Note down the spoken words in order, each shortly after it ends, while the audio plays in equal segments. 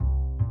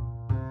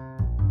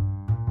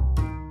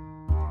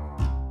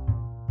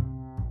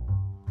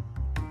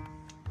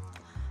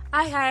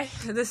Hi,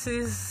 this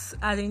is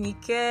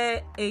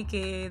Adenike,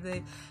 aka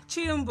the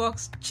Chicken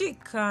Box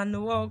Chick,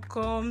 and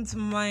welcome to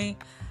my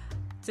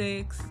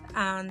Takes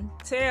and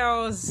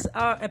Tales,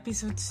 our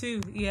episode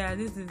 2. Yeah,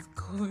 this is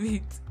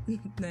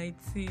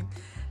COVID-19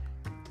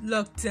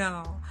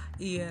 lockdown.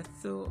 Yeah,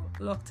 so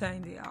lockdown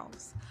in the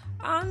house.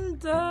 And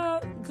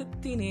the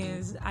good thing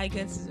is, I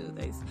get to do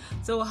this.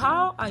 So,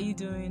 how are you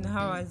doing?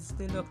 How has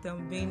the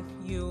lockdown been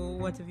for you?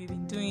 What have you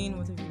been doing?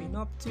 What have you been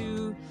up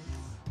to?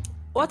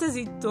 What has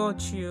it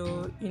taught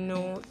you?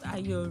 Are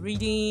you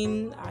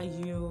reading?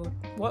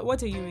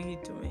 What are you really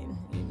doing?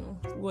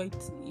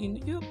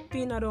 You've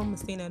been at home,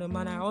 staying at home,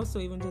 and I also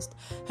even just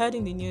heard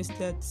in the news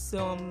that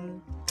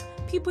some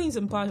people in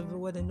some part of the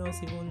world are not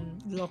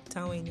even locked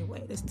down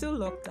anyway. They're still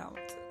locked out.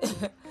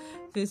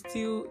 they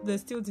still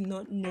do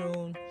not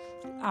know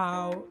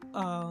how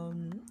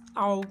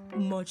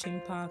much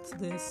impact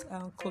this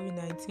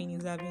COVID-19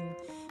 is having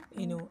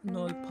in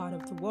all part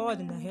of the world,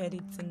 and I heard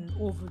it's in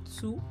over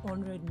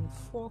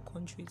 204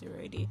 countries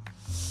already.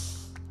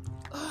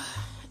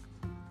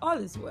 All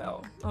is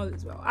well.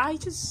 I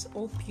just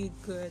hope you're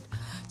good.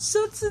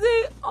 So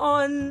today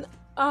on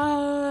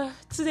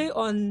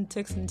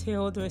Text and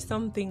Tale, there is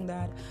something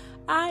that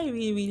I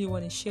really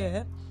want to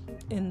share,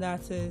 and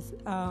that is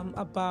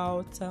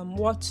about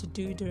what to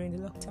do during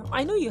the lockdown.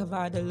 I know you have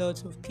had a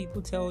lot of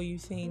people tell you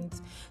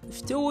things.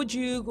 They've told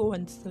you go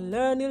and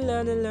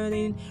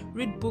learning,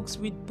 read books,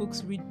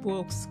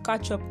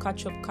 catch up,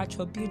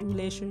 build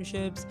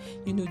relationships,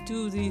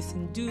 do this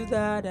and do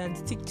that, and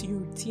stick to your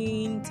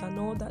routines and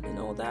all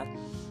that.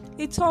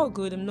 It's all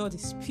good. I'm not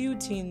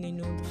disputing,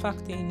 the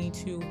fact that you need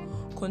to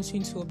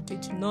continue to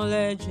update your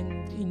knowledge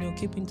and,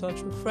 keep in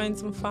touch with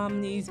friends and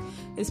families,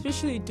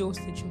 especially those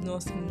that you've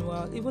not seen in a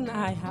while. Even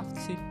I have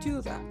to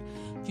do that,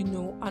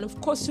 and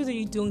of course, so that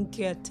you don't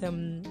get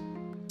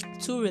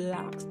too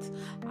relaxed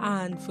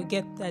and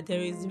forget that there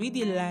is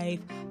really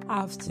life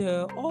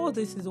after all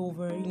this is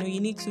over. You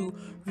need to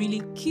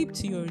really keep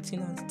to your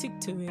routine and stick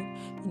to it,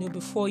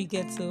 before you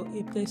get to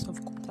a place of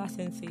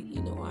complacency,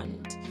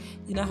 and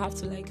you don't have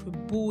to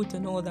reboot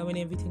and all that when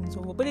everything's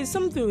over. But it's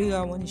something really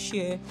I want to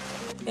share,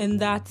 and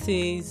that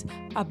is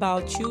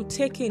about you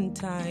taking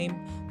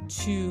time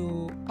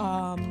to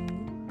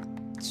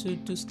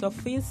do stuff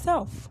for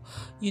yourself.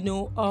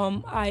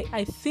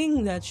 I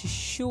think that you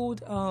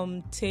should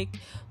take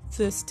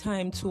this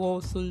time to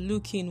also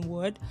look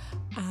inward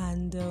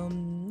and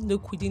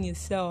look within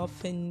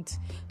yourself, and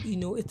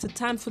it's a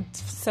time for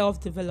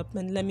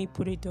self-development. Let me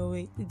put it that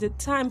way. It's a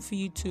time for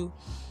you to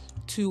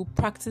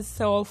practice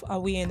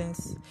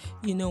self-awareness.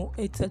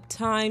 It's a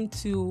time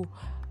to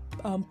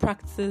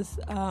practice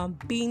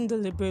being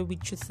deliberate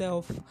with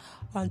yourself,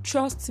 and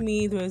trust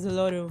me, there's a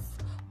lot of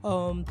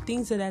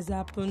things that has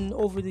happened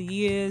over the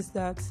years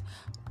that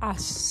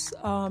has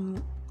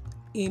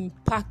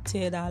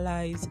impacted our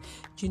lives.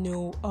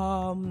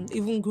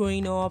 Even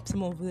growing up,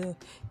 some of the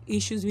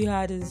issues we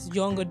had as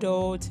young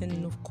adults,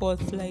 and of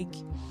course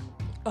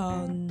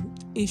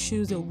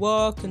issues at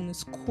work and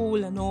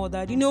school and all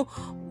that.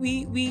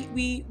 We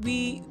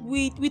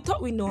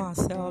thought we know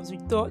ourselves. We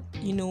thought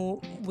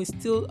we're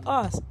still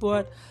us,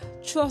 but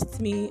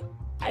trust me,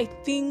 I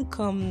think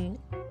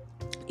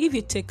if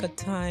you take a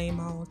time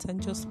out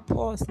and just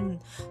pause and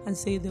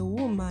say the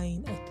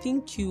woman, I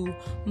think you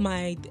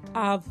might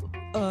have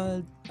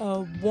a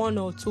 1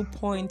 or 2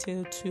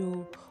 pointer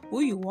to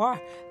who you are,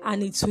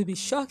 and it will be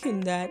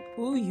shocking that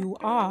who you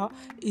are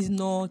is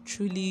not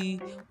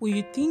truly who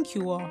you think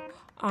you are,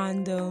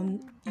 and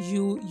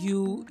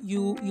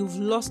you've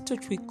lost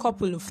touch with a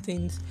couple of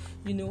things,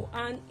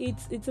 and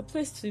it's a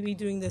place to be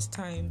during this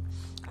time.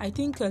 I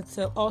think it's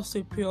also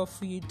a prayer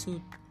for you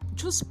to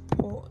just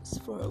pause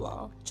for a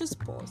while,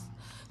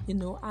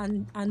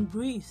 and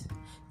breathe,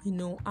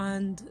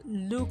 and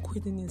look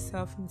within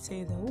yourself and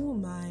say that, oh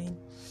my,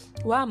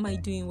 why am I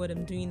doing what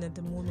I'm doing at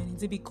the moment?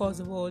 Is it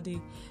because of all the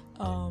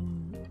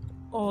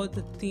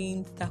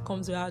things that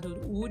comes with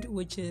adulthood,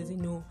 which is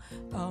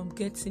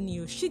getting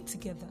your shit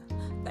together,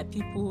 that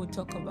people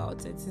talk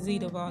about it? Is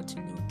it about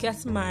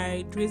getting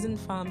married, raising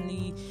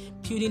family,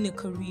 building a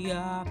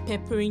career,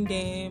 peppering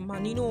them,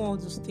 and all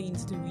those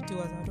things that we do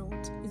as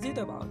adults? Is it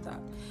about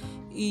that?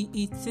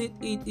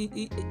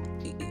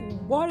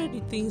 What are the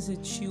things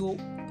that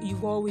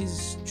you've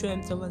always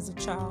dreamt of as a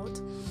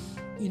child?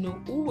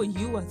 Who were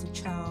you as a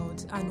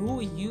child, and who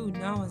are you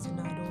now as an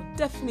adult?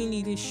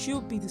 Definitely there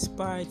should be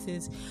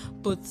disparities,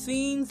 but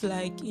things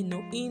like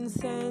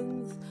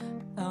incense,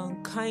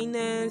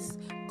 kindness,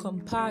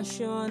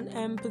 compassion,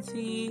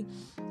 empathy,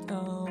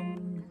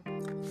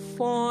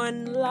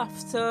 fun,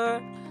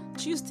 laughter,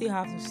 do you still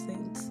have those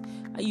things?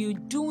 Are you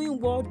doing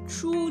what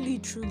truly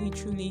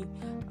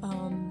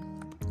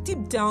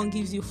deep down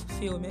gives you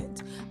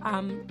fulfillment?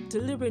 I'm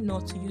deliberate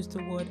not to use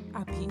the word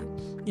happy,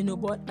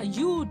 but are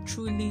you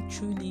truly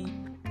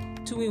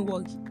doing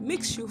what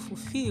makes you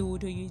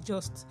fulfilled, or you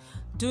just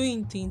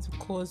doing things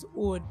because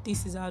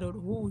this is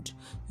adulthood?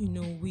 We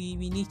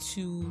need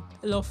to,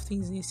 a lot of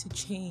things needs to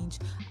change.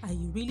 Are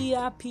you really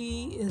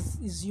happy?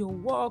 Is your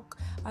work,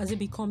 has it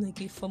become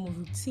like a form of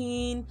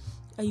routine?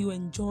 Are you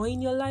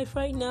enjoying your life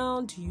right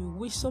now? Do you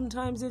wish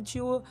sometimes that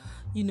you're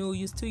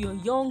still your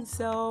young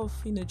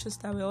self,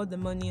 just have all the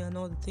money and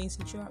all the things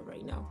that you have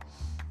right now?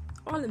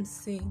 All I'm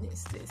saying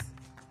is this.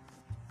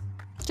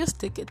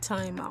 Just take a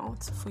time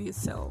out for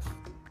yourself.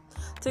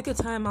 Take a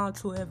time out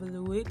to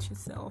evaluate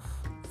yourself.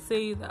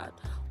 Say that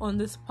on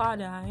this path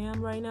that I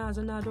am right now as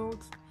an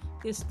adult,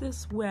 is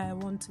this where I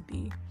want to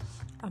be?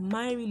 Am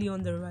I really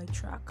on the right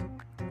track?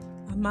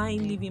 Am I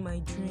living my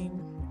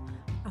dream?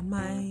 Am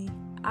I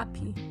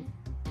happy?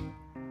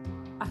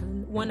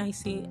 And when I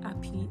say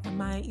happy,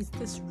 is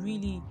this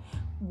really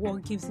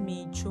what gives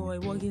me joy?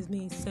 What gives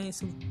me a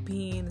sense of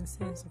being, a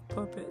sense of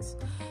purpose?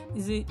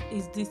 Is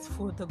this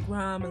for the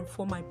gram and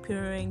for my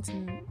parents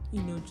and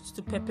just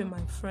to pepper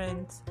my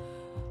friends?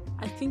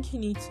 I think you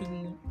need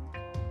to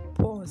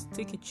pause,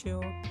 take a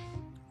chill,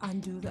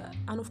 and do that.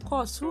 And of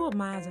course, who am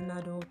I as an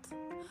adult?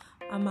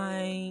 Am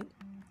I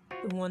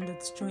the one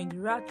that's joined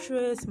the rat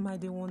race? Am I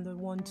the one that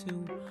want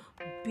to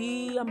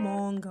be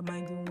among? Am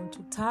I the one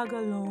to tag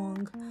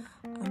along?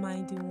 Am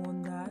I the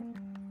one that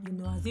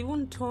has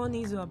even turned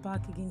his or her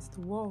back against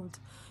the world?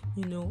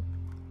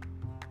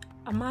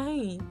 Am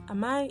I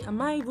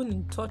even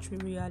in touch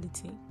with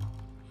reality?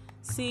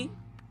 See,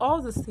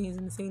 all the things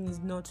I'm saying is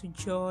not to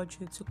judge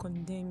or to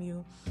condemn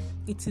you.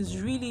 It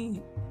is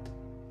really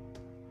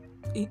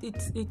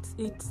it's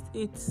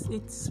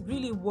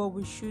really what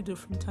we should do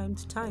from time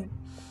to time.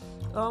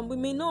 We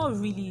may not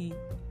really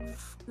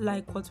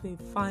like what we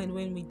find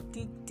when we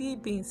dig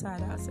deep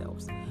inside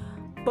ourselves,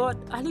 but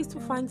at least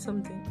we find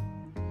something,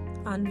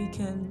 and we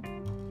can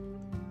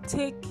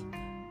take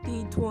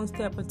it one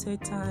step at a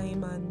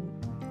time,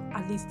 and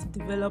at least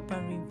develop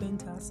and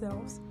reinvent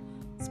ourselves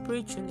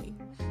spiritually.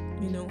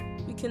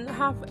 We can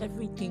have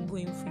everything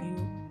going for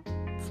you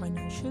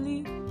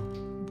financially,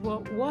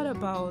 but what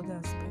about the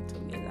aspect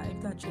of your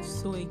life that you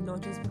so ignore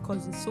just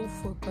because you're so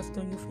focused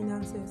on your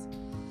finances?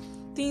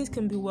 Things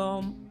can be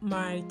well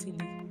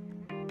maritally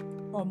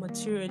or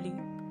materially,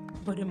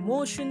 but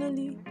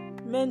emotionally,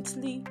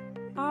 mentally,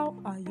 how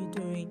are you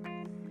doing?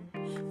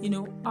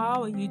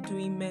 How are you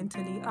doing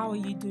mentally? How are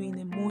you doing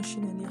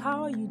emotionally?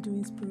 How are you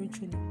doing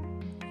spiritually?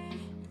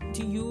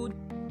 Do you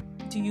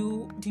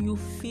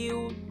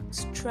feel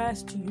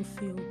stressed? Do you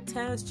feel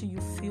tense? Do you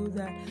feel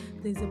that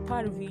there's a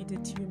part of you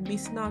that you're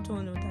missing out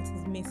on or that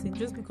is missing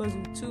just because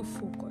you're too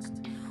focused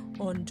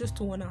on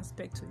just one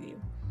aspect of you?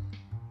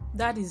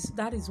 That is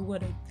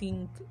what I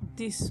think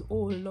this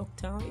whole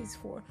lockdown is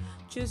for.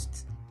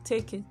 Just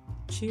take a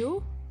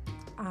chill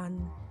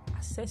and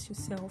assess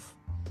yourself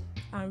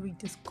and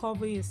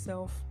rediscover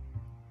yourself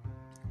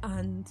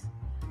and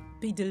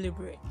be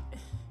deliberate.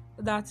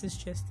 That is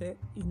just it.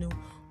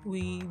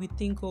 We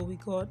think, we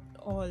got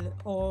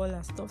all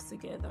our stuff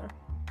together,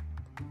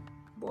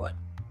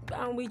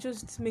 and we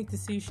just make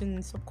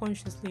decisions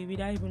subconsciously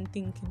without even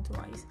thinking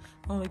twice.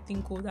 And we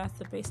think, that's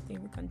the best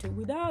thing we can do,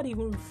 without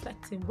even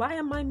reflecting. Why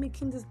am I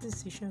making this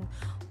decision?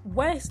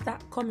 Where is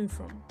that coming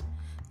from?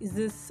 Is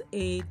this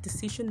a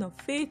decision of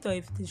faith or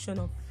a decision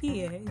of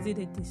fear? Is it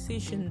a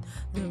decision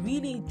that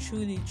really,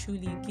 truly,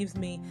 truly gives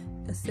me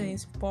a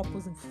sense of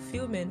purpose and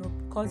fulfillment, or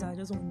because I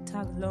just want to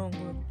tag along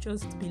or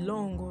just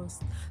belong or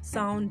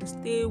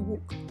stay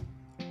woke?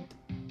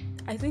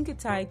 I think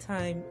it's high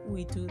time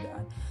we do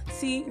that.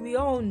 See, we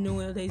all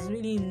know there's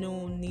really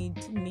no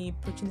need me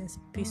preaching a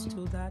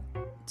pistol that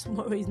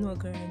tomorrow is not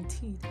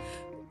guaranteed.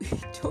 We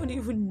don't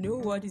even know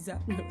what is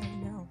happening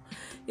right now.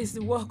 Is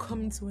the world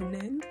coming to an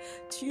end?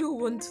 Do you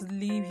want to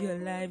live your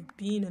life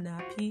being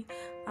unhappy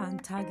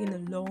and tagging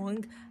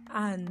along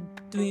and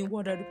doing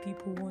what other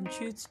people want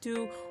you to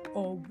do,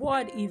 or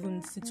what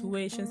even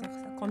situations and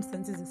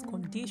circumstances has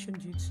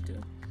conditioned you to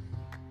do?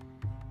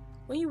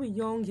 When you were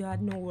young, you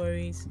had no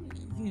worries.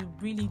 You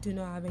really do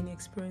not have any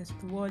experience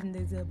with the world, and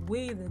there's a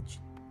way that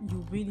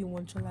you really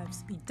want your life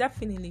to be.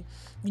 Definitely,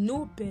 you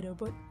know better,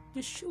 but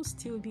you should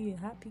still be a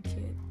happy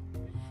kid.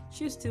 You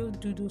should still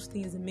do those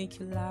things that make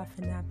you laugh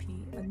and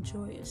happy and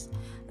joyous.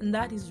 And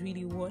that is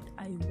really what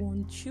I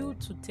want you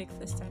to take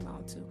this time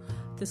out to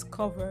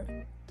discover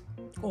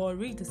or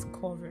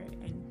rediscover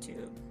and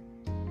do.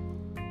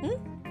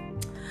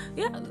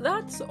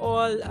 That's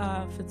all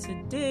for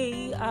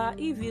today.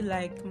 If you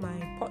like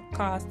my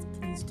podcast,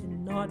 please do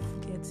not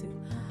forget to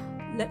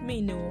let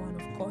me know,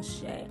 and of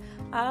course share.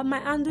 My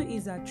handle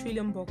is at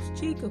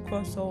TrillionBoxChick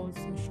across all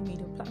social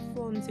media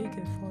platforms, so you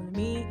can follow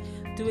me,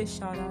 do a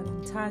shout out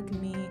and tag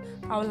me.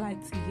 I would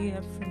like to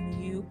hear from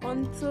you.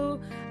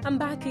 Until I'm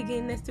back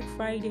again next week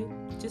Friday,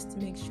 just to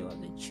make sure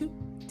that you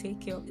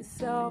take care of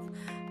yourself,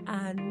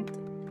 and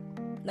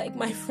like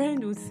my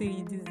friend would say,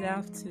 you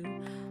deserve to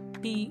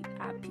be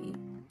happy,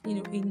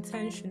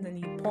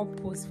 intentionally,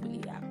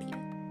 purposefully happy.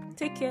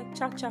 Take care.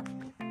 Ciao, ciao.